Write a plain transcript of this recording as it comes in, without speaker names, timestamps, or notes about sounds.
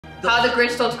How the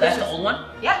Grinch Stole Christmas. That's the old one?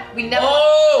 Yeah, we never.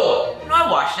 Oh! No,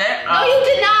 I watched it. No, you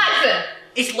did not.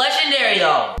 It's legendary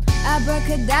though.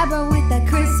 Abracadabra with that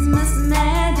Christmas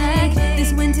magic.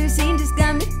 This winter scene just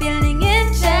got me feeling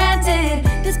enchanted.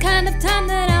 This kind of time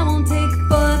that I won't take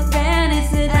for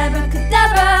granted.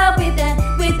 Abracadabra with that,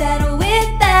 with that, with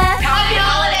that. Happy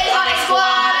holidays, Onyx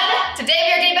Squad! Today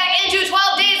we are getting back into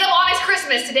 12 days of Onyx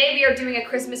Christmas. Today we are doing a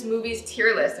Christmas movies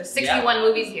tier list. There's 61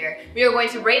 movies here. We are going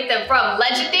to rate them from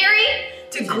legendary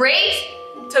to great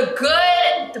to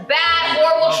good to bad,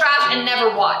 horrible, trash, and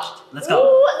never watched. Let's go.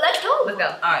 Ooh, let's go. Let's go.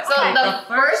 All right. So the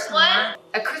first one,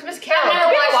 A Christmas Carol. I've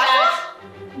never Did we watch watched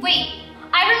that? Wait,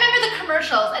 I remember the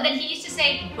commercials, and then he used to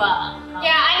say, "Bah."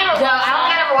 Yeah, I never No, watched I don't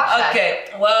think I never watched that. Okay,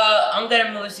 well, I'm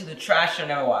gonna move to the trash or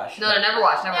never watched. No, never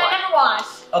watched, never Yeah, I watched. never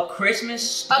watched. A Christmas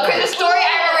Story. A Christmas Story,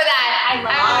 I remember that. I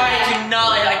love I do not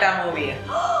like that movie.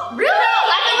 Really?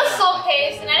 I think it was slow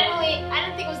paced, and I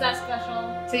didn't think it was that special.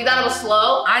 So you thought it was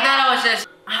slow? I thought it was just.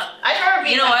 I remember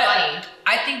being You know what? funny.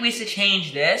 I think we should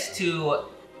change this to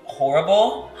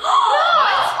horrible.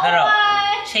 What? No.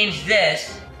 What? Change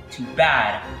this to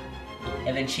bad,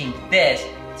 and then change this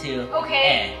to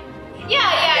Okay. eh.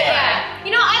 Yeah.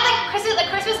 You know, I like Christmas. The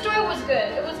Christmas Story was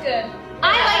good. It was good.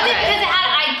 I liked it because it had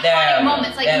iconic There.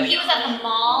 moments. Like There when we he go. was at the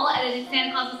mall, and then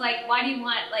Santa Claus was like, "Why do you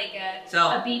want like a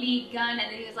BB gun?"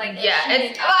 And then he was like, Yeah,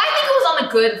 it's, well, I think it was on the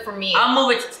good for me. I'll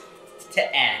move it to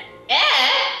eh.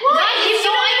 What? Guys, He's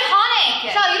so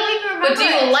iconic. Shall, you don't even remember. But do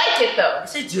you like it though?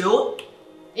 Yes, I do.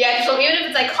 Yeah, so even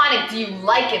if it's iconic, do you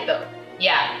like it though?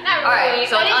 Yeah. Not All really. right,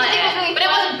 so I it's on didn't think it was the really but it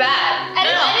fun. wasn't bad. I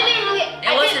didn't really.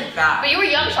 It wasn't bad. But you were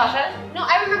young, Sasha. No,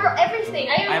 I remember everything.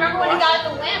 I even I remember when he watched got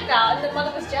the lamp out and the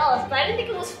mother was jealous, but I didn't think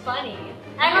it was funny.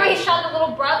 I remember he shot the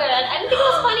little brother, and I didn't think it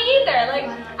was funny either. Like,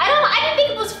 I didn't think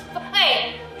it was.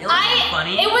 Wait, It wasn't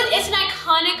funny. It's an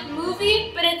iconic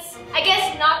movie, but it's, I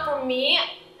guess, not for me.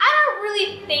 I don't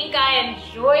really think I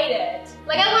enjoyed it.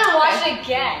 Like, I want to watch it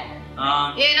again.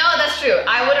 You know, that's true.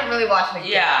 I wouldn't really watch it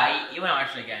again. Yeah, you wanna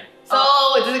watch it again. So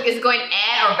is it going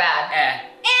eh or bad? Eh.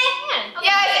 Okay.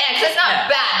 Yeah, it's eh, 'cause it's not Yeah.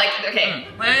 bad. Like, okay.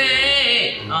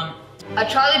 Wait. A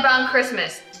Charlie Brown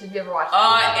Christmas. Did you ever watch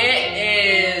it?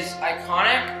 It is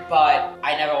iconic, but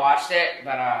I never watched it.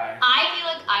 But I feel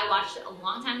like I watched it a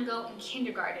long time ago in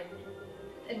kindergarten.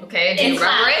 Okay, do you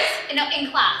remember it? No, in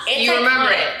class. Do you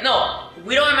remember it? No,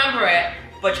 we don't remember it.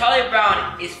 But Charlie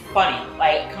Brown is funny.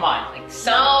 Like, come on, like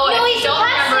No, he's don't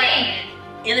remember it. depressing.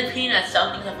 in the peanuts,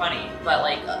 some things are funny, but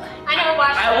like I never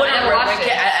watched it. I wouldn't never watched rank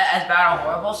it as bad or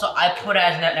horrible, so I put it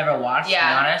as never watched. Yeah. To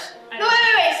be honest. No,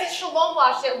 wait. Since Shalom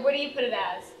watched it, what do you put it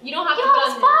as? You don't have to Yo, put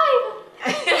it's it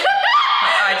fine.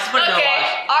 Alright, just put it Okay,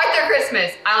 watch. Arthur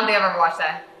Christmas. I don't think I've ever watched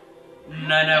that.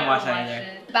 No, I never watched that either.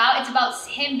 It's about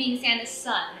him being Santa's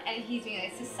son, and he's being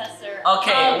a successor.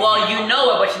 Okay, of well you Santa.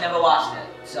 know it, but you never watched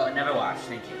it, so never watched.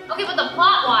 Thank you. Okay, but the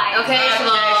plot wise. Okay, Okay,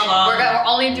 Shalom. Shalom. We're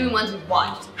only doing ones we've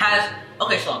watched.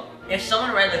 Okay, so if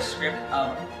someone read the script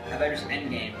of Avengers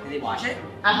Endgame, did they watch it?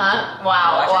 Uh-huh.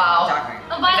 Wow, Watch it? wow. Exactly.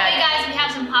 Oh, by the way, Okay. guys, we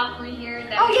have some popcorn here.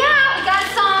 That Oh, yeah. we got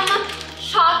some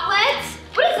chocolate.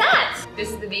 What is that? This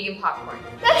is the vegan popcorn.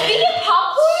 That's vegan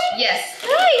popcorn. Yes.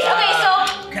 Nice. Okay, so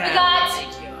Can we I- got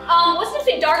Thank you. what's this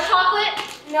thing? Dark chocolate,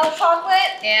 milk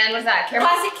chocolate, And what's that? Caramel?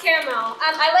 classic caramel.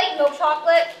 I like milk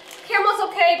chocolate. Caramel's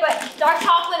okay, but dark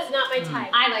chocolate is not my type.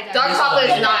 I like Dark chocolate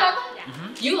is not. Yeah.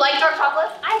 You like dark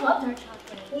chocolate? I love dark chocolate.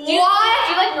 What?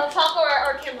 Do you like milk chocolate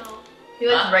or caramel? He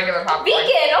likes regular popcorn.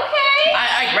 Vegan, okay.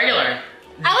 I like regular.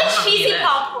 I like I'm cheesy vegan.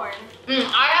 popcorn.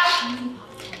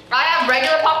 I have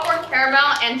regular popcorn,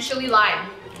 caramel, and chili lime.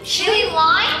 Chili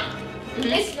lime? Mhm.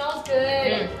 It smells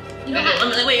good. You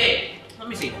know Wait. Let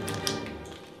me see.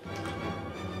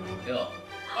 Ew.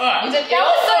 You said that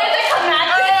was so ew?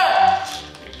 anticlimactic.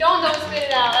 Don't spit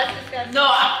it out. That's disgusting. No,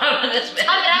 I'm gonna spit.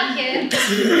 I'm out, kid.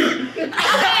 Okay,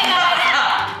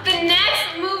 guys. The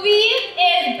next movie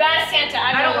is Bad Santa.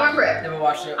 I don't remember it. Never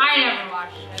watched it. I never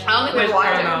watched it. I don't think we've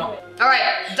watched it. Paramount. All right,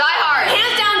 Die Hard.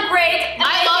 Hands down, great.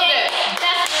 I loved it.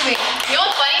 Best movie. You know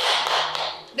what's funny?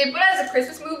 They put it as a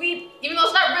Christmas movie, even though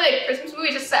it's not really a Christmas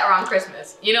movie, it's just set around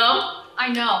Christmas, you know?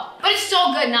 I know, but it's so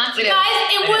good not to. It is. Guys,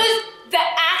 it It was the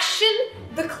action,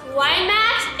 the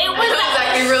climax. It was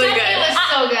actually really good. It was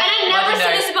so good. And I never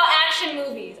said Legendary. this about action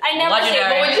movies. I never Legendary.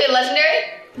 said. What would you say, Legendary?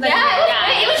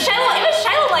 Yeah, it was Shiloh. It was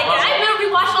Shiloh like it. I remember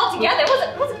we watched it all together.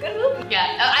 It was a good movie.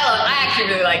 Yeah, I love it. I actually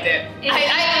really liked it.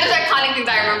 There's iconic things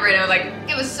I remember, and I was like,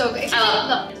 it was so good. I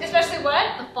love it. Especially what?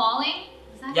 The falling.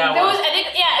 Yeah, There well. was, I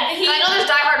think, yeah. I know there's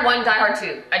Die Hard 1, Die Hard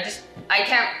 2.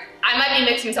 I might be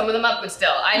mixing some of them up, but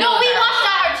still. I know. No, we Die Hard. watched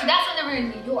Die Hard 2. That's when they were in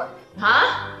New York.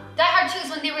 Huh? Die Hard 2 is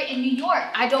when they were in New York.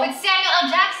 I don't- With Samuel L.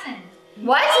 Jackson.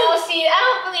 What? Oh, see, I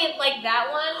don't really like that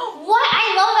one.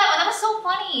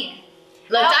 funny.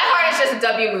 Look, Die Hard is just a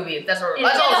W movie. That's what.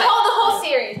 That's all. The whole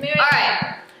series. Maybe all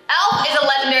right. Elf is a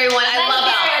legendary one. I love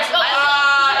Elf.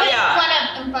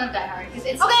 In front of Die Hard because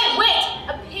it's okay. Wait,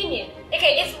 opinion.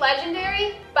 Okay, it's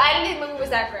legendary, but I didn't think the movie was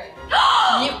that great.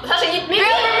 Sasha, you Maybe I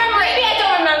remember it. Maybe I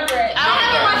don't remember it. I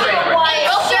haven't watched it in a while.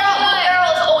 Will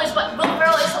Ferrell is always fun. Will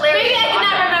Ferrell is hilarious. Maybe I did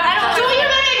not remember. I don't. Do you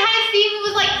remember the kind of scene it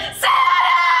was like Santa?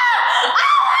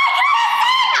 Oh my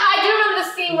God! I do remember the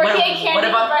scene where he ate candy What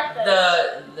about for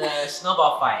breakfast. the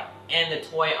snowball fight and the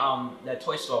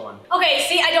toy store one? Okay,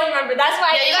 see, I don't remember. That's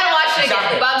why. Yeah, you gotta watch it again.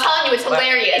 Exactly. But I'm telling you, it's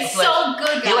hilarious. It's so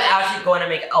good, He was guys. actually going to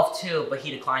make Elf 2, but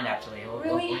he declined actually.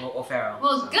 Really? O'Farrell.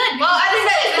 Well, it's good. Well, I think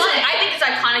because it's fun. I think it's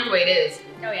iconic the way it is.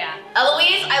 Oh yeah.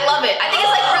 Eloise, I love it. I think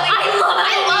it's like really.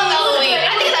 I love Eloise.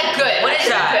 I think it's like good. What is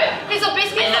that? Okay, so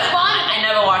basically, I it's a bond.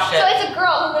 never watched it. So it's a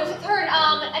girl who lives with her,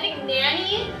 I think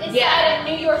nanny inside of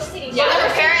New York City. Yeah, her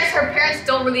parents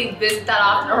don't really visit that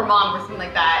often, or her mom or something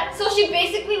like that. So she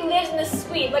basically lives in the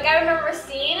suite. Like I remember a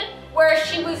scene where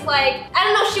she was like, I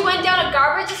don't know, she went down a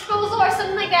garbage disposal or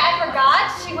something like that. I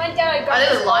forgot. She went down a garbage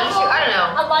It was laundry. I don't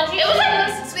know. A laundry. It was like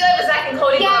Sweet Life of Zack and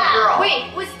Cody Yeah. Girl.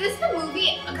 Wait, was this the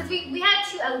movie? Because we had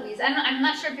two Eloise. I'm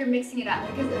not sure if you're mixing it up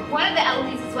because one of the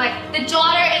Eloise is like the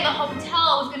daughter in the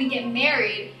hotel was gonna get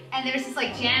married, and there's this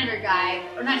like janitor guy,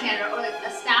 or not janitor, or like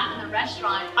a staff in the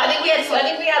restaurant. I think we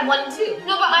had one and two.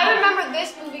 No, but I remember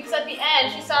this movie because at the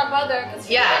end she saw her mother because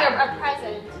she was giving her a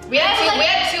present. We had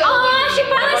two. Oh, she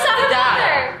finally What saw about her the dad?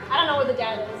 mother. I don't know where the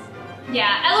dad is.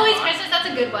 Yeah, Eloise Christmas, that's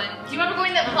a good one. Do you remember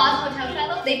going to the Plaza Hotel,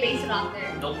 Shiloh? They based it off there.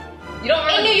 Nope. You don't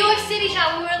remember? In New York City,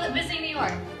 Shiloh, we were visiting New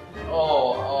York.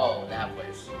 Oh, that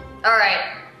place. All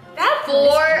right. That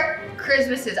 4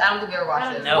 Christmases. I don't think we ever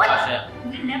watched this. Never watched it.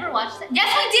 We never watched that. Yes,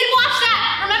 we did watch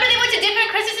that. Remember they went to different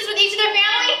Christmases with each of their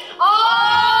family?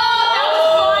 Oh, that was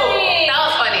funny. That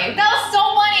was funny. That was so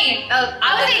funny.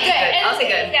 I would say good. I would say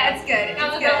good. Yeah, it's good. That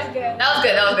was good. That was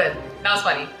good. That was good. That was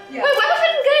funny. Wait, why was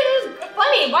it good? It was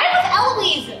funny. Why was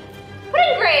Eloise? Put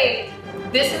in grade.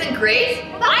 This isn't great.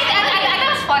 I thought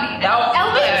it was funny. Eloise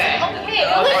okay.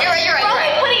 is okay. You're right. We're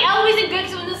only putting Eloise in good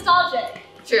because it was nostalgic.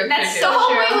 True. That's true. The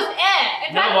whole true. movie was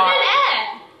In fact, No, it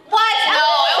was What? No,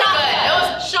 it was good. It was.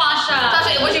 Shasha.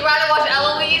 Sasha, would you rather watch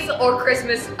Eloise or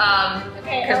Christmas?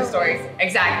 Okay, Christmas stories.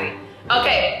 Exactly.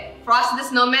 Okay. Frosty the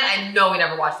Snowman. I know we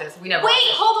never watched this. We never. Wait,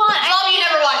 watched hold on. this. Tell me you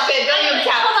never watched it. Don't even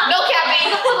cap. Hold on. No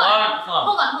capping.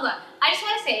 Hold on. I just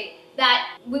want to say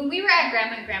that when we were at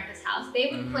Grandma and Grandpa's house, they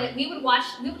would play. We would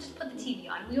just put the TV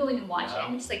on. We wouldn't even watch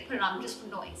it. We just like put it on just for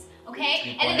noise.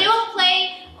 Okay? And then they would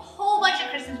play a whole bunch of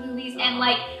Christmas movies and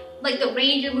like the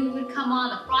Ranger movie would come on,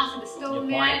 the Frosty the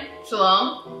Snowman.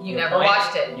 Shalom. You Your never point?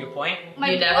 watched it. Your point? My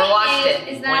You never point watched it.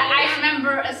 Is that I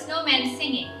remember a snowman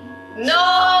singing. No.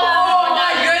 Oh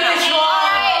my goodness,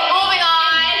 Alright, moving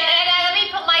on. And let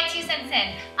me put my 2 cents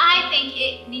in. I think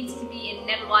it needs to be in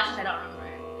never watched. I don't remember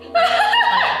it.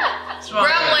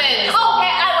 Gremlins. Oh, okay,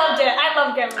 I loved it. I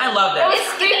loved Gremlins. I loved it. It was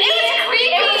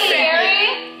creepy. It was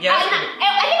scary. Yeah. I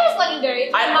think it was legendary.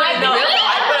 I put it up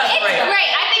great. It's great.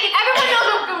 I think everyone knows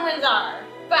what Gremlins are.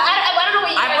 But I don't know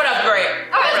what you I guys put up great.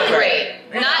 It was great.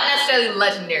 Not necessarily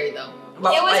legendary though.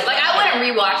 But, It was Like I wouldn't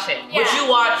rewatch it. Would you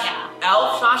watch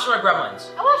Elf, Sasha, or Gremlins?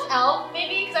 I watched Elf,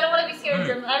 maybe, because I don't want to be scared of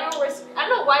Gremlins. I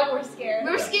don't know why we're scared. We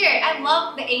were scared. I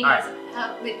love the 80s.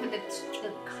 Alright. They put the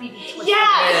creepy twist. Yeah,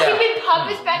 Yeah. the creepy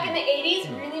puppets back in the 80s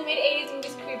really made 80s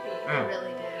movies creepy. They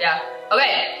really did. Yeah.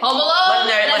 Okay. Home Alone.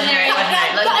 Legendary. Legendary.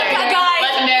 Guys,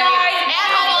 Legendary. And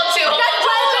Home Alone 2. Home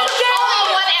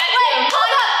Alone 1 and 2. Wait,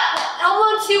 hold up. Home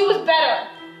Alone 2 was better.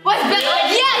 Was better?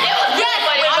 Yes. It was good.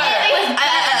 But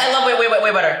I love way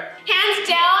better. Hands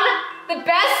down, the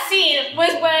best scene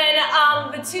was when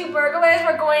the 2 burglars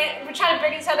were trying to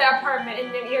break into their apartment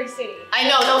in New York City. I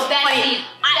know. That was funny.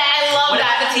 I love What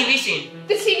that. about the TV scene?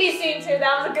 The TV scene too,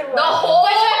 that was a good one. The whole.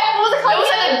 What was it called? It was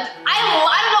like I don't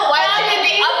know why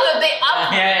they upped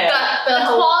the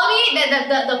quality,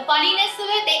 the funniness of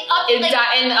it, they upped it. Like,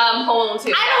 in Home Alone 2.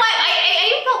 I don't know why. I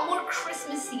even felt more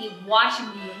Christmassy watching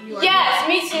New York. Yes,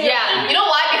 me too. Yeah. You know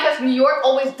why? Because New York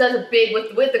always does it big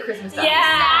with the Christmas stuff. Yeah.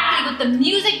 Exactly. With the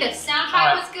music, the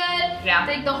soundtrack was good. Yeah.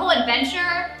 The whole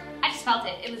adventure. I just felt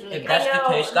it. It was really If good. that's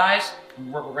the case, guys,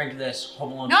 we're going to this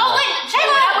Home Alone. No, 4. wait, check it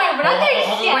out. Wait, we're not there yet.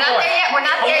 Home We're Alone not there yet. We're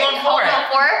not there yet. Home Alone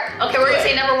 4. Okay, we're gonna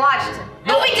say never watched.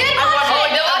 No, we did watch Oh, we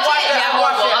it. did watch it? Yeah,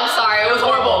 horrible. I'm sorry. It was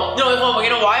horrible. No, it was horrible. You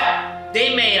know why?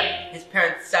 They made his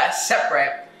parents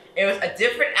separate. It was a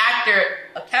different actor,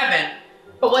 Kevin.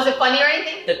 But was it funny or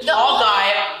anything? The tall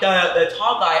guy, the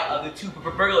tall guy of the 2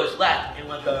 burglars left and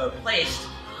was replaced.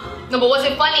 No, but was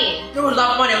it funny? It was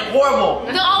not funny. It was horrible.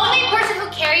 The only person who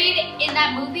carried in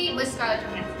that movie was Scarlett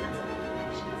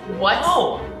Johansson. What?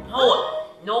 No.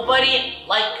 nobody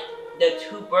liked the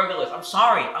two burglars. I'm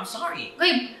sorry.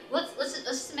 Wait, let's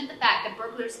submit the fact that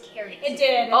burglars carried. It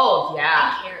did. Oh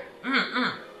yeah. They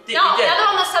carried. Now that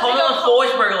on the subject Home of Alone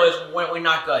 4's burglars were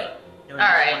not good. All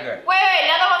right. Wait,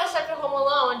 now that on the subject of Home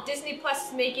Alone, Disney Plus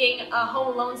is making a Home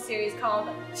Alone series called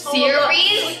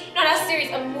Series? No, not a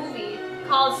series, a movie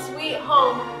called Sweet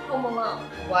Home Home Alone.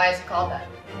 Why is it called that?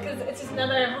 Because it's just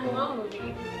another Home Alone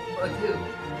movie. With who?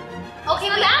 Okay,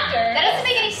 but actor. that doesn't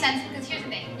make any sense because here's the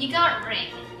thing: you got Ring,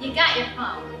 you got your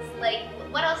phones. Like,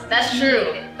 what else? That's do you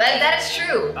true. need? That is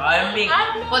true. I'm being.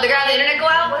 Well, they're gonna have the internet go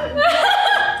out?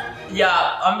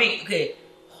 Yeah, I'm being okay.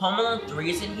 Home Alone 3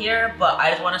 is in here, but I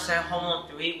just want to say Home Alone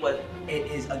 3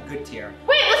 is a good tier.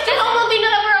 Wait, let's do Home Alone 3 now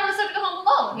that we're on the subject of Home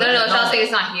Alone. No, Shell's saying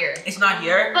it's not here. It's not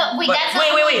here. But wait, that's Home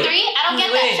Alone 3? I don't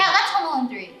get that. Shell, that's Home Alone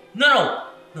 3. No.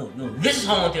 This is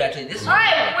Home Alone 3 actually. This is.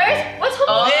 Alright, what's Home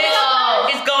Alone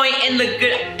 3? This is going in the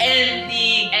good and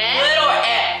the good or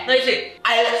eh. Let me see.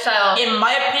 In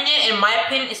my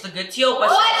opinion, it's the good tier. But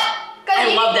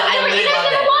I loved it. I really loved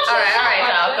it. Alright,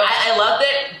 Shell. I loved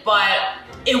it, but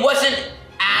it wasn't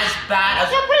as bad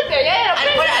as. Yeah, put it there. Yeah, I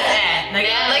put it as eh.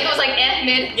 Like it was like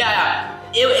mid. Yeah.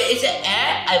 It's an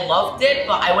eh. I loved it,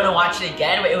 but I wouldn't watch it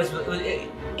again. But it was.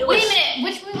 Wait a minute,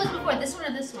 which movie was before? This one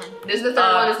or this one? This is the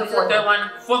third one. This is the fourth one.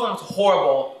 Fourth one was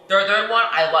horrible. Third one,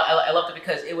 I loved it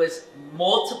because it was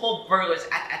multiple burglars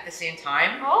at the same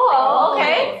time. Oh,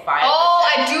 okay. Oh,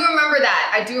 I do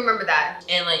remember that.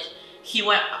 And like he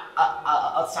went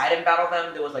outside and battled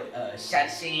them. There was like a set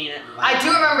scene. I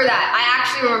do remember that. I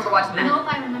actually remember watching I that. don't know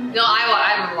if I remember. No,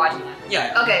 I remember watching that.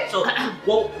 Yeah. Okay. So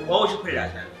what would you put it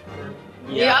as then?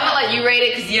 Yeah, I'm gonna let you rate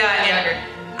it because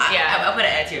I'll put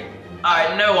it at 2.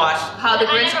 Alright, never watched. How the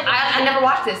Grinch. I never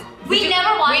watched this. We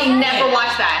never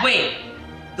watched that? Wait.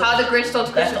 How the Grinch Stole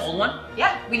Christmas. That's the old one?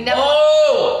 Yeah, we never.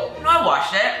 Oh! No, I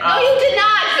watched it. No, you did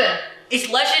not. It's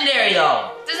legendary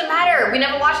though. Doesn't matter. We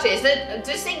never watched it.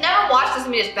 Just saying never watched doesn't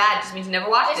mean it's bad. It just means you never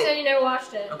watched I said it. you never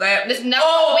watched it. Okay. We never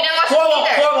watched this one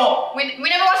either. Horrible. We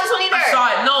never watched this one either. I saw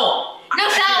it. No. No,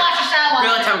 Shell watched it. Very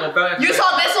long time ago. You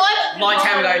saw this one? Long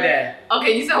time ago I did.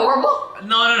 Okay, you said horrible?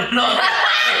 No.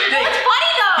 It's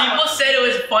funny though. People said it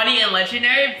was funny and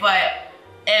legendary, but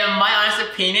in my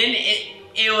honest opinion,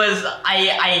 it was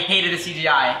I hated the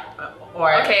CGI.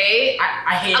 Okay.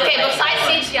 I hated it. Okay, besides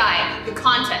CGI, the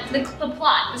content, The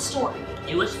plot, the story.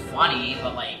 It was funny,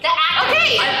 but like The acting.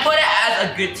 Okay. I put it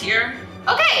as a good tier.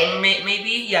 Okay.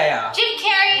 Maybe, yeah. Jim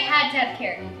Carrey had to have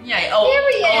Carrey. Yeah. Oh,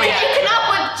 Period. oh You yeah. cannot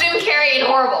put Jim Carrey in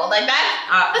horrible like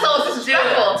that. That's almost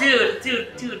disrespectful.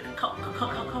 Dude, come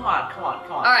on.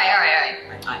 All right.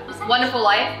 Wonderful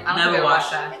Life. I don't Never think I watched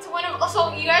watched that. It's wonderful.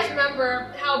 So you guys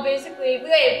remember how basically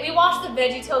we watched the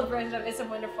VeggieTales version of It's a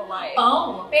Wonderful Life.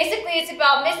 Oh. Basically, it's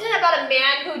about a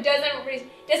man who doesn't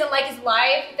like his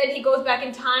life. Then he goes back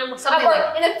in time, Something or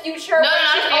like- in the future. No, where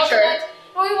not he's the future. alternate-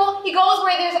 No, he goes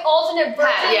where there's alternate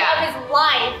versions Yeah. of his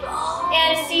life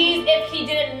and sees if he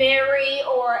didn't marry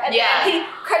or and Yeah. then he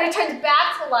kind of turns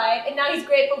back to life and now he's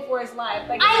grateful for his life.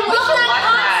 Like I We love should that watch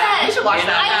that. concept. We should watch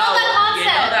that. I love that concept. You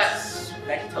know that's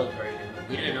VeggieTales version.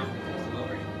 You didn't know it was the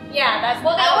version. yeah, that's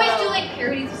Well, they I don't always know. do like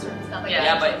parodies of certain stuff like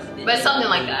Yeah, that. but something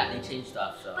like that. They changed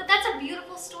stuff. So. But that's a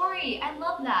beautiful story. I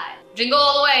love that. Jingle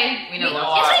all the way. We know.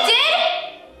 No. Yes, we did.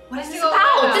 What is this Oh,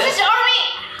 about? this is Army.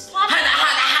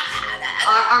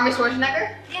 Army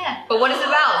Schwarzenegger? Yeah. But what is it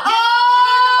about? Oh!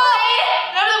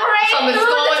 None of the parade. So Mrs.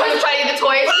 Goldman was trying to get the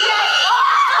toys.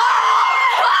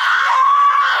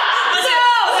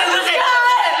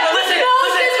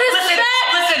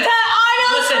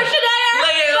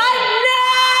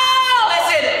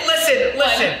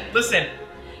 Listen.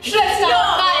 That's not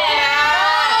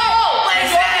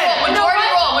Majority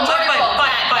rule.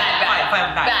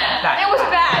 Bad. It was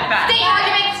bad.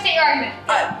 State argument.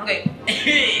 Okay.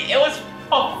 It was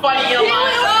funny. It was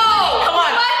Come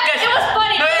on, guys. It was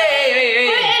funny.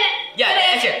 Hey. Yeah,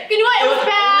 that's it. You know what? It It was was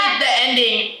bad. only the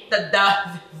ending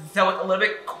that was a little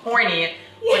bit corny.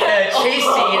 With the chase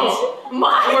scenes were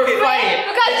funny.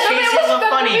 Because The chase scenes were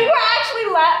funny. We were actually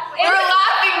laughing. We were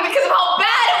laughing because of how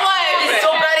bad it was. It's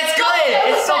so bad, it's good.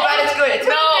 It's so bad, it's good.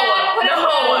 No.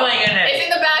 Oh my goodness. It's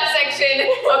in the bad section.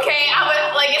 Okay, I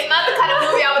would like. It's not the kind of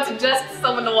movie I would suggest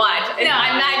someone to watch. No.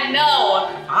 I'm not.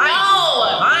 No. Fine.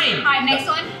 No. Fine. All right, next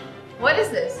one. What is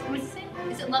this? What does it say?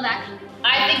 Is it Love Actually?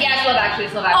 I think yeah, it's Love Actually.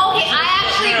 It's Love Actually. Okay, I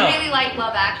actually No. really like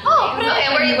Love Actually. Oh, okay.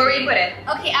 Where you put it?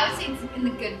 Okay, I would say it's in the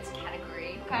good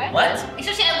category. Okay. What?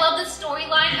 Especially, I love the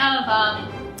storyline of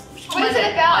What is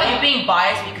it about? Are you being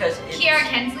biased because Kiara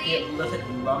Kensley. it looks like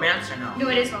romance or no? No,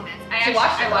 it is romance. You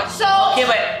watched it? I watched. So, Okay,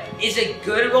 but is it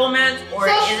good romance or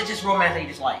So- is it just romance that you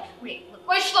just like? Wait, look.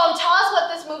 wait, Shalom, tell us what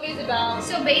this movie is about.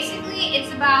 So basically,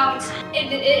 it's about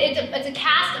it's a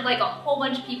cast of like a whole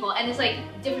bunch of people, and there's like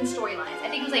different storylines. I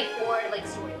think it was like 4 like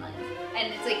storylines,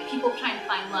 and it's like people trying to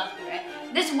find love through it.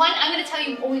 This one, I'm gonna tell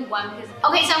you only one because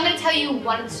okay, so I'm gonna tell you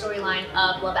one of the storyline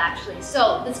of Love Actually.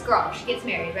 So this girl, she gets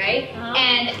married, right?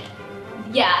 And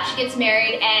yeah, she gets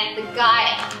married, and the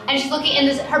guy, and she's looking, and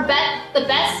the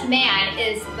best man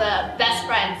is the best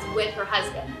friends with her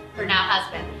husband, her now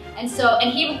husband, and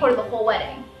he recorded the whole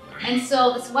wedding. And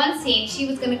so this one scene, she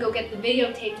was gonna go get the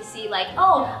videotape to see like,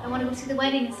 oh, I wanna go see the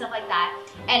wedding and stuff like that.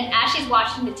 And as she's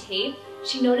watching the tape,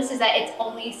 she notices that it's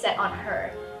only set on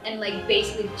her and like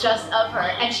basically just of her.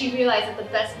 And she realized that the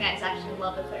best man is actually in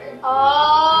love with her.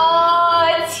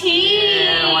 Oh, tea.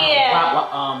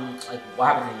 What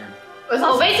happened here?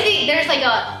 So basically, there's like a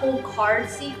whole card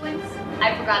sequence.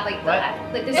 I forgot like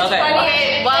this. Okay.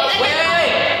 Okay. Well,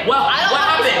 wait. Well, what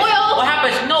happened? What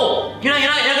happens? No, you're not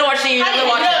gonna watch it. You're not gonna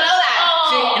watch it.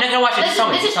 You're not gonna watch it.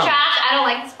 This is trash. I don't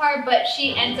like this part, but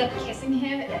she ends up kissing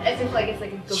him as if like it's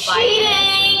like a goodbye.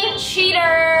 Cheating,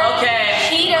 cheater. Okay.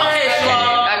 Cheater. Okay.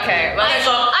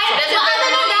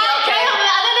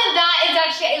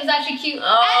 It was actually cute.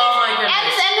 Oh my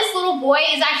goodness. And this little boy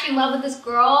is actually in love with this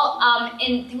girl,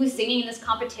 who was singing in this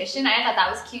competition. I thought that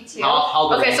was cute too.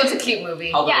 Okay, so it's a cute movie.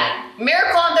 Yeah.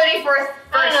 Miracle on 34th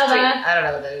I don't know Street. that. I don't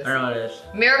know what that is. I don't know what it is.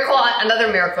 Miracle on another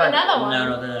miracle. Another one.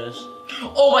 No, that is.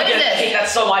 Oh my What is goodness, I this? hate that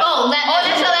so much. Oh,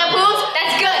 National Lampoon's?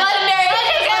 That's good. Legendary.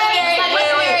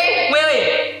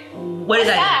 Wait. What is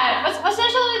that? What's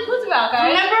National Lampoon's about, guys?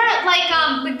 Remember, like,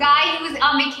 the guy who was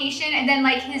on vacation, and then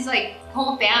like his like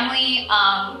whole family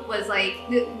was like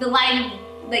the line of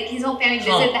like his whole family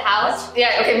visited the house.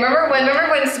 Yeah. Okay. Remember when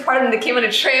this part of them came in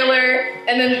a trailer,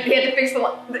 and then he had to fix the. It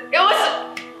was.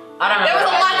 I don't know. There was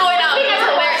a lot going on. We It was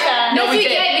never hilarious. watched that. No, we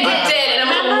did. We did, and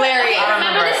it was hilarious. I don't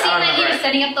Remember the remember it. scene I don't that he remember was it.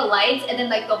 setting up the lights, and then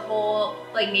like the whole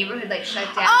like neighborhood like shut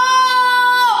down.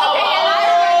 Oh! Okay, and I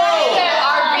remember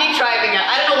Oh! RV driving it.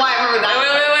 I don't know why I remember that. Wait.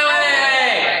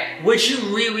 Would you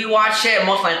rewatch it?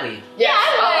 Most likely. Yeah,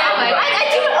 I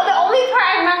do. The only part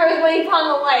I remember is when he put on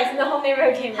the lights and the whole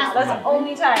neighborhood came out. That's the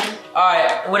only time.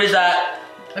 Alright, what is that?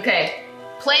 Okay.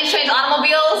 Planes, trains,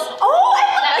 automobiles. Oh, I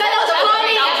love that. That was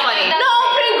funny. That was funny. No,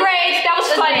 putting grades. That was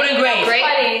funny. Putting grades. Great.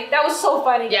 Funny. That was so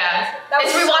funny. Yeah. That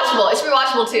It's was rewatchable. It's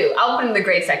rewatchable too. I'll put it in the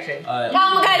grade section. Guys,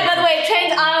 by the way,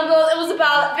 trains, automobiles. It was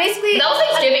about basically. That was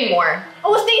Thanksgiving more. It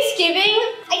was Thanksgiving.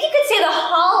 You could say the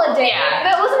holiday. Yeah.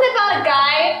 But wasn't it about a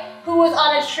guy who was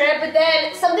on a trip, but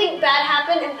then something bad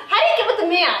happened? And how did he get with the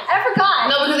man? I forgot.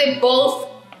 No, because they both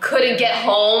couldn't get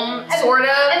home, sort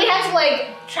of. And they had to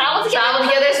like travel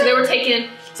together. So they were taking.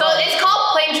 So it's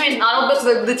called Plane, Trains, and Automobiles.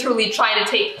 They're literally trying to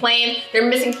take planes. They're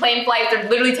missing plane flights. They're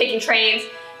literally taking trains.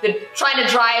 They're trying to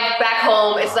drive back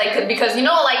home. It's like because you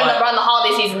know, like around the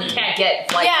holiday season, you can't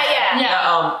get flights.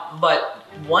 Yeah. But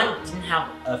one didn't have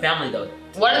a family though.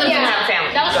 One of them didn't have a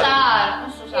family. That was sad. That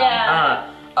was so sad. Yeah.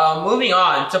 Moving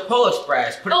on to Polar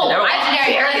Express. Put it Oh, there.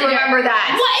 legendary! I don't remember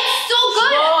that. What? It's so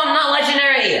good. Oh, not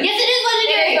legendary. Yes, it is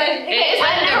legendary. It is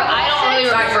legendary. I don't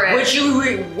really remember it. Would you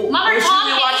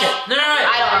rewatch it? No.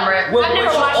 I don't remember it. Would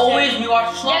never you watched it. always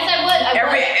rewatch it? Yes, I would.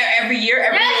 Every year.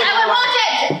 Yes, I would watch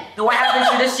it. Then what happened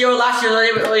to this year or last year?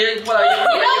 You don't know my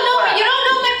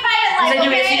private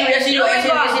life. Yes, you do.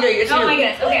 Oh my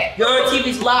goodness. Okay. Your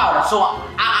TV's loud, so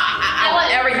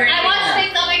I never hear anything. I watch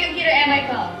things on my computer and my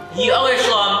phone. You always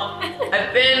Shalom.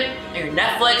 I've been in your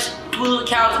Netflix, Hulu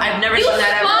accounts. I've never You seen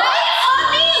that ever. spy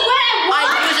on me? Where? I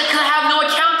use it because I have no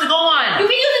account to go on. You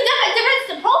can use a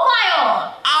different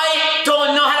profile. I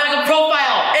don't know how to make a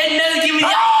profile. It doesn't give me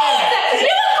the option.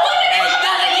 It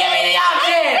doesn't give me the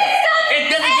option.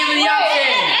 It doesn't give me the option.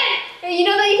 You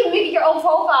know that you can make your own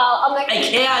profile. I'm like, I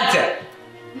can't.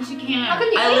 Yes, you can. How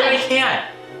come you I literally can't?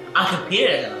 can't. I'm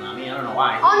computer. I don't know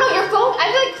why. Oh no, your phone. I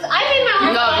feel like I made my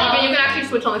own. No, profile. you can actually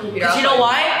switch on the computer. Because you know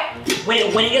why?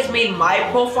 When it gets made my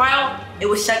profile, it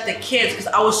was set to kids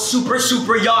because I was super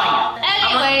young.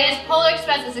 Anyways, Polar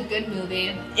Express is a good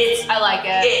movie. I like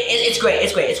it. It's great.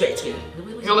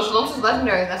 No, Miss Shalom's is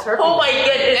legendary. That's her. Oh my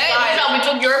goodness, Hey, guys. Michelle, we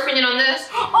took your opinion on this.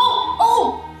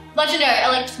 Oh, legendary. I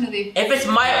like this movie. If it's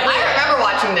my, I remember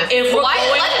watching this. If we're Why is it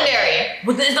going- legendary?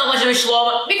 but it's not legendary,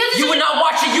 Shalom. Because you would not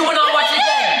watch it. You would not watch it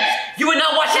again. You would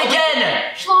not watch it again.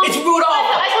 Shalom, It's Rudolph.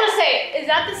 I just want to say, is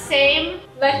that the same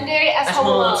legendary as That's Home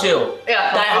Alone? too.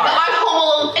 Yeah. Die Hard. I'm Home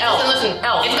Alone. Elf. Listen.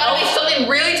 Elf. It's gotta be something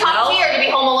really top Elf. tier to be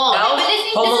Home Alone. Elf. But Home this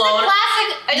is Alone. a classic.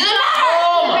 It doesn't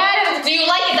matter. Do you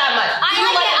like it that much? I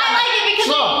like it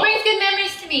because Slow. it brings good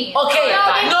memories to me. Okay.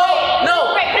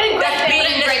 No. Great, put in great. That's being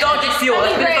Put in great. nostalgic fuel.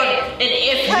 That's Put in being great. nostalgic. And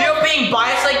if you're being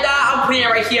biased like that, I'm putting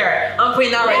it right here. I'm putting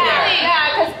that right there. Yeah,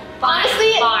 because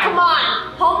honestly, come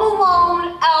on, Home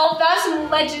Alone, Elf, that's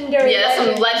legendary. Yeah, that's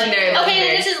some legendary. Okay,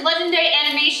 then this is legendary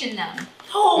animation then.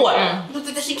 Oh, what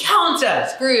does he count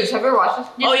as? Scrooge. Have you ever watched this?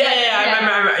 Oh yeah, I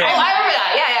remember. Oh, I remember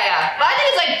that. Yeah. But I think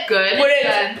it's like good. Put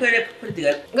it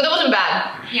good. Because it wasn't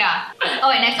bad. Yeah. Oh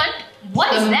wait, next one.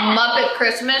 What is The that? Muppet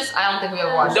Christmas. I don't think we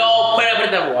ever watched. No, put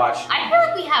it never watch. I feel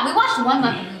like we have. We watched one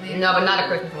Muppet movie. No, but not a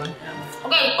Christmas one.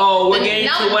 Okay. Oh, we're getting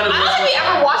Now, to one of I don't think we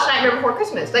ever watched Nightmare Before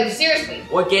Christmas. Like seriously.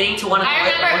 We're getting to one of the I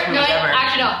remember. No, worst movies ever.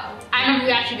 actually no. I remember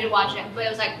we actually did watch it, but it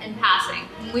was like in passing.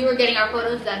 We were getting our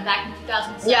photos done back in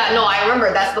 2007. Yeah, no, I remember.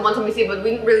 That's the one time we see it, but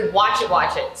we didn't really watch it.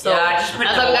 So Yeah, I just put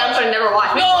that's why we gotta put it never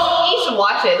watch. No! You should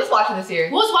watch it. Let's watch it this year.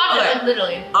 We'll just watch it, Okay. like,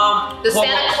 literally. The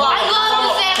Santa Claus. I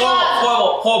love the Santa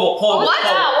Claus. Horrible. What's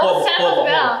Santa Claus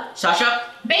about? Sasha?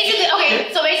 Basically, okay,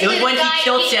 so basically It was when this he guy,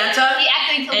 killed Santa, He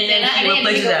actually killed and then Santa, he and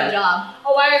replaces then he him. job.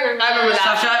 Oh, I remember. I remember that.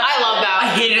 Sasha? I love I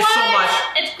that. hated it so much.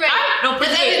 It's great. No, put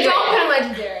It's it. Don't put him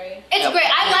legendary. It's great.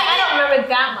 I don't remember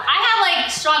that much. I have like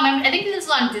strong memories. I think this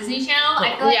is on Disney Channel.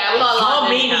 I feel like Yeah, we love Y'all it.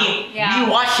 made me Yeah.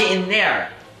 rewatch it in there.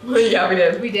 Yeah, we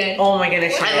did. we did. Oh my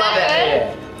goodness. I love it.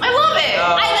 I love it.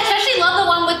 I especially love the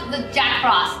one with the Jack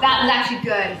Frost. That was actually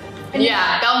good.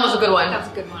 Yeah, that one was a good one. That was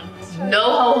a good one. No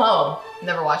Ho Ho.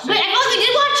 Never watched Wait, it. I feel like we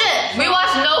did watch it. We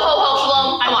watched No Ho Ho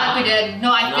Shalom. Come on. We did. No,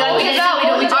 I feel like No. we did.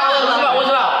 We did. What's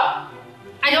it about?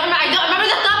 I don't remember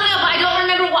the thumbnail, but I don't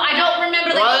remember what. I don't remember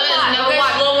the Well, then it's never Okay,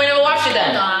 watched. Sloan, we never watched it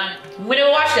then. Hold on. We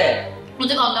never watched it. What's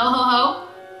it called? No Ho Ho?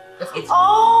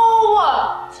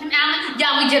 Oh, Tim Allen?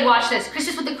 Yeah, we did watch this.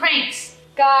 Christmas with the Cranks.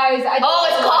 guys, I. Oh,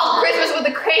 it's called Christmas with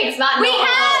the Cranks, not We No Ho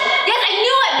had. Ho. Yes, I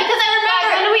knew it because I Guys,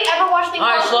 when remember. do we ever watch things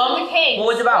Alright, called Sloan, the King?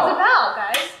 what was it What's about? it about,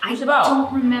 guys? What's it about?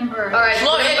 Don't remember. All right,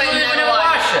 Sloan, everybody we never never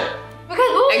watched. watched it. Because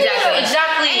what was Exactly. it?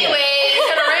 Exactly. Anyway, It's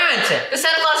a rant. the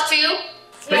Santa Claus 2.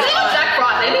 Yeah. Anything with Jack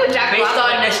Frost. Anything with Jack Based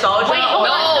Frost. on nostalgia. Wait, hold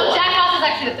No. on. So Jack Frost is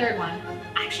actually the third one.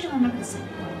 I actually don't remember the second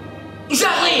one.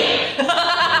 Exactly.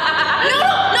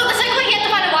 No, the second one he had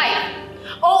to find a wife.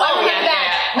 Oh, I Oh, remember yeah, that.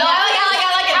 yeah. No, I like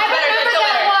it. It's I better. remember It's still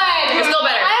that better. one. It's still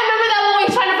better. I remember that one when we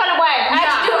tried to find a wife. I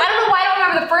don't know why I don't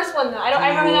remember the first one though. I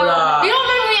remember that one. You don't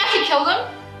remember when we actually killed him?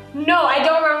 No, I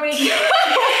don't remember when he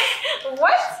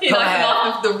What? He Go knocked him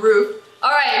ahead. off the roof. All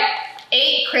right,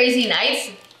 8 Crazy Nights.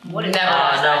 What is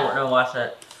that? No, watch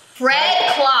that. Fred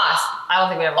Claus. I don't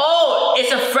think we ever. Oh,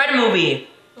 it's a Fred movie.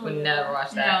 We never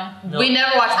watched that. No. We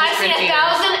never watched I've this seen Grinch a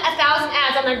either. thousand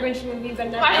ads on their Grinch movies.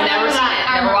 I've never. I've never seen it.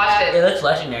 Never watched It it. looks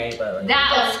legendary, but like. That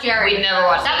was scary. We never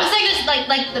watched That it. was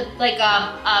like this,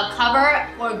 cover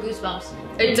for Goosebumps.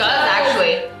 It does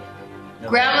actually.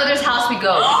 Grandmother's House We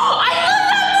Go. I love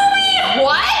that movie.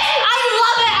 What? I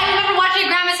love it. I remember watching at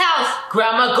Grandma's house.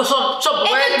 Grandma, go so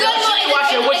where a good should one. we watch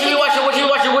it? Where should we watch it? Where should we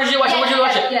watch it? Where should we watch it? Where should we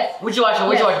watch it? Yes. Where should we watch it?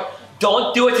 Where should we watch it?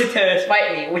 Don't do it to spite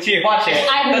me. Where should we watch it?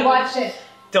 I would watch it.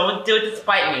 Don't do it to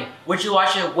spite me. Would you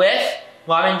watch it with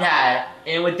mom and dad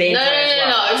and with Dave? No.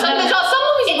 Some movies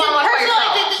It's you want to watch by personal.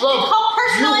 yourself. It's called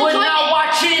personal You would enjoyment. not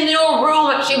watch it in your room.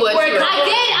 She would. She would. I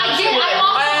did.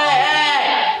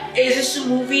 Hey, is this a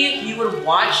movie you would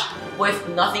watch with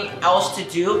nothing else to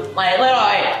do? Like,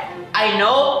 I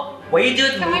know what you do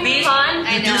with Can we movies. move on?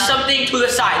 I You do know. something to the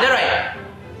side.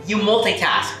 You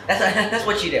multitask. That's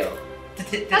what you do.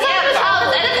 That's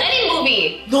how any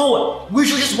movie. No, we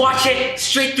should just watch it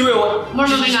straight through. We're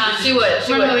moving on. She would.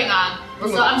 We're moving on. We're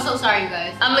So moving I'm so sorry, you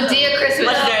guys. A Medea Christmas.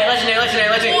 Legendary. I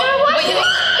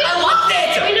loved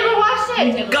it. We never watched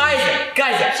it. Guys,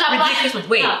 Stop Medea watching. Christmas.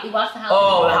 Wait. Stop. We watched the house.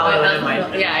 Oh, the Halloween. Never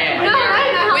mind. Yeah. No,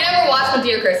 I We never watched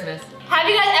Medea Christmas. Have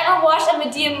you guys ever watched a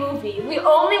Medea movie? We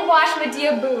only watched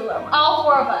Medea Boo. All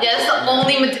 4 of us. Yeah, that's the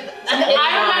only Medea. I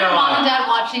remember mom and dad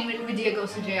watching Medea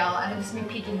Goes to Jail, and just me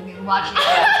peeking and watching it.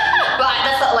 But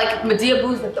that's not, like Medea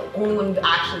Boo's like the only one we've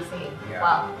actually seen. Yeah.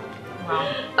 Wow.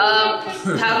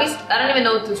 Have we? I don't even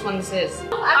know which one this is.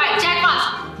 Alright, Jack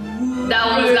Frost. That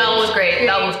one was great.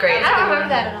 That one was great. I don't remember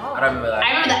that at all. I don't remember that. I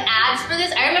remember the ads for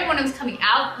this. I remember when it was coming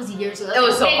out. It was years ago. It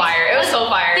was so fire. It was so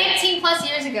fire. 15 plus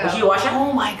years ago. Would you watch it?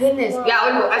 Oh my goodness. Yeah,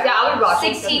 I would watch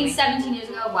it. 16, 17 years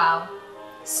ago. Wow.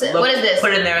 What is this?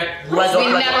 Put it in there. We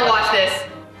never watched this.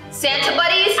 Santa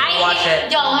Buddies? Watch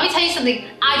it. Yo, let me tell you something.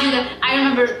 I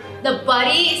remember the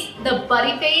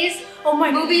buddy phase. Oh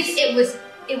my movies. goodness.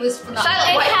 It was phenomenal.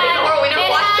 Shiloh, we never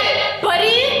watched it.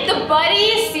 The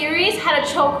Buddy series had a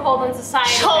chokehold on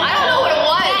society. I don't know what it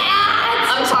was.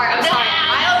 I'm sorry. I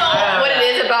don't know what it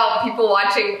is about people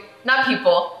watching. Not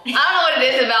people. I don't know what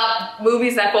it is about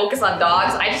movies that focus on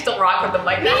dogs. I just don't rock with them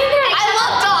like that. I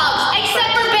love dogs,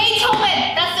 except for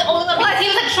Beethoven. That's the only one. Because he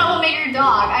was a troublemaker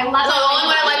dog. I love. No, the only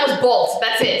one I like was Bolt.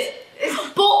 That's it.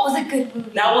 Bolt was a good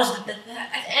movie. That was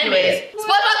Anyways,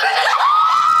 SpongeBob Christmas.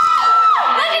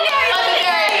 Legendary.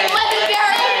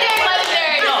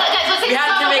 No, we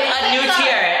have to make a new tier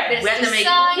in the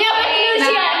making.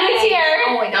 New tier.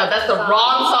 Oh wait, no, that's the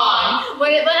wrong song.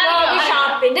 Wait, but I'll be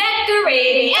shopping,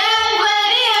 decorating, and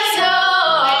plenty of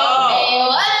snow. Hey,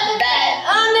 what's that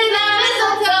under the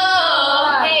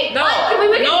mistletoe? Hey, No, can we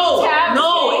make no, it tab?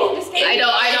 no. I know,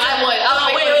 I would.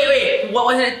 Oh, wait. What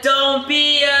was it? Don't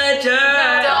be a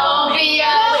jerk. Don't be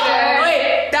a jerk.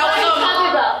 Wait, that was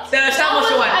the stop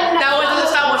motion one. That was the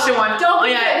stop motion one. Oh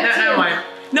yeah, never mind.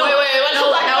 No, Wait, what's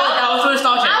no, the second one? that was the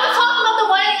nostalgia. I was talking about the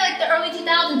one in like the early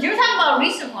 2000s. You were talking about a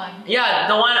recent one. Yeah,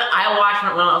 the one I watched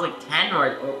when I was like 10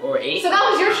 or 8. So that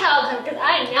was your childhood, because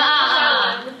I didn't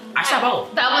know. I saw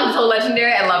both. That one's so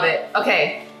legendary. I love it.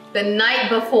 Okay, the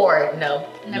night before. No.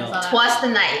 Never saw that. Twas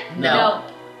the night. No.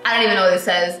 I don't even know what it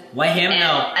says. Why him?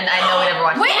 No. And I know we never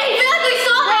watched Wait, it. I feel like we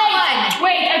saw that one.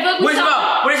 Wait, I feel like What is it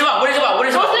about? What is it about? What is it about? What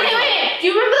is it about? What is it about? Wait, do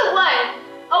you remember the one?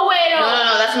 Oh wait,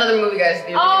 No, that's another movie, guys.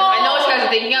 You're thinking of. I know what you guys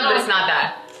are thinking of, but it's not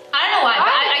that. I don't know why, but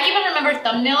I keep on remember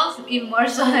thumbnails even more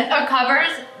so or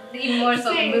covers even more so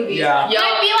than movies. Yeah. Yo,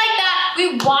 I feel like that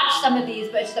we watched some of these,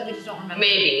 but it's that we just don't remember.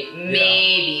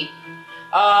 maybe.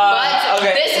 But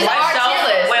okay, this is our tier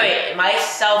list. Wait. My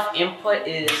self-input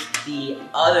is the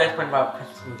other SpongeBob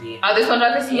Christmas movie. Oh, this one's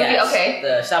our Christmas movie? Yes, Okay.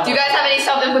 the stop Do you guys have any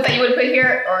self-input that you would put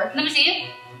here? Or Let me see.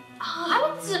 I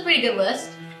think this is a pretty good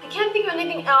list. I can't think of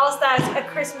anything else that's a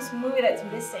Christmas movie that's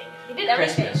missing. They did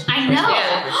everything. Christmas. I know.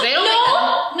 Yeah, they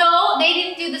don't No, they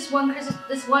didn't do this one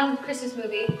Christmas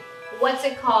movie. What's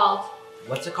it called?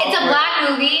 What's it called? It's a black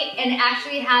movie and it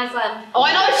actually has Oh,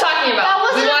 I know what you're talking about. That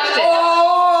wasn't We watched it.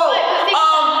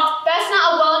 That's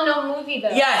not a well-known movie though.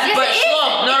 Yes, but it is.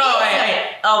 Shlom. No,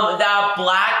 wait. That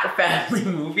black family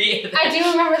movie. I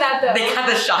do remember that though. They got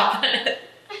the shotgun in it.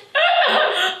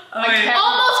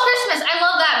 Almost Christmas. I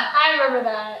love that. I remember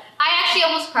that. I actually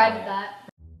almost cried with that.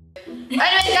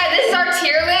 Anyways, guys, this is our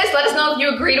tier list. Let us know if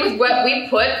you agreed with what we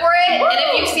put for it. And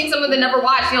if you've seen some of the never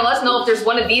watched, let us know if there's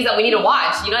one of these that we need to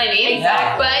watch. You know what I mean?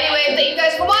 Exactly. But anyway, thank you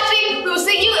guys for watching. We will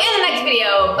see you in the next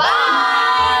video.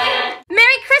 Bye!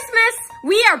 Merry Christmas!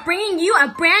 We are bringing you a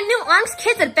brand new Onyx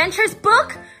Kids Adventures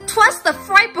book, 'Twas the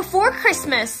Fright Before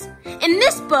Christmas. In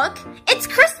this book, it's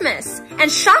Christmas, and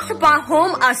Shasha brought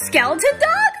home a skeleton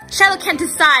dog? Shiloh can't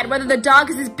decide whether the dog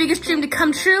is his biggest dream to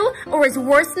come true or his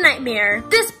worst nightmare.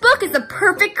 This book is the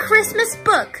perfect Christmas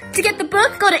book. To get the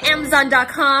book, go to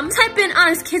Amazon.com, type in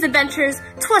Onyx Kids Adventures,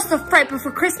 'Twas the Fright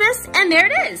Before Christmas, and there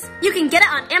it is. You can get it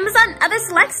on Amazon and other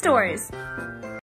select stores.